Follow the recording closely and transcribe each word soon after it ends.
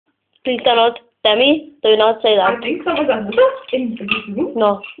Please do not. Demi, do not say that. I think someone's under us in the room.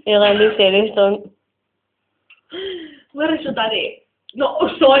 No, you're really serious, don't. Where is your daddy? No, oh,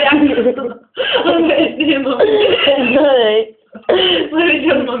 sorry, I'm Where is your mummy? It's alright. Where is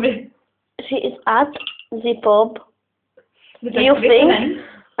your mummy? She is at the pub. The Do you think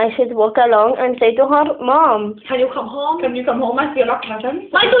I should walk along and say to her, Mom? Can you come home? Can you come home and feel like presents?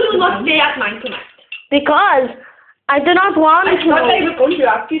 Why do you not stay at mine tonight? Because I do not want I thought I to. was going to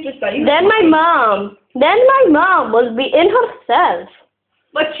ask you to stay. Then my mom will be in herself.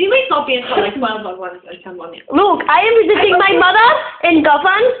 But she might not be until like 12 or 1 year. Look, I am visiting my mother in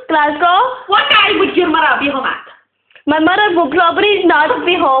Govan, Glasgow. What time would your mother be home at? My mother will probably not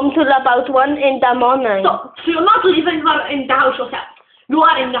be home till about 1 in the morning. So you're not leaving her in the house yourself. You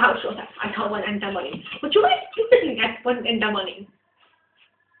are in the house yourself until 1 in the morning. But you might be sitting at 1 in the morning.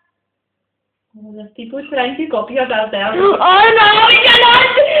 Oh, there's people trying to copy us out there. Oh no, we cannot!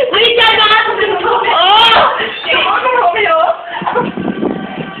 We cannot!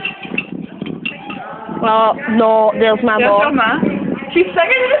 Oh no, there's my mom. She's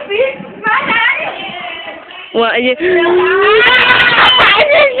singing with me. What are you?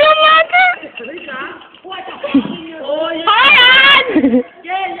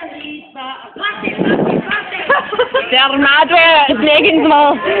 They're mad with it. It's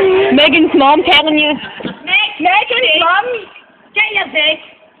Megan's mom telling you. Megan's mum, get your bed.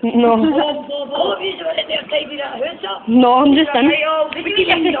 No. Oh, he's already there, baby, that house up. No, I'm just in. Hey, Alice,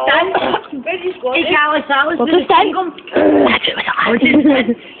 What's this then? So what are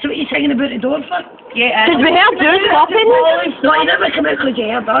you singing about the door for? Yeah, Did we hear Jude clapping? no, you never come out because you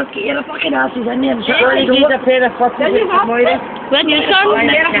hear dogs. Get your fucking asses in there and shut the door. He's a pair of fucking When you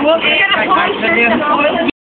son?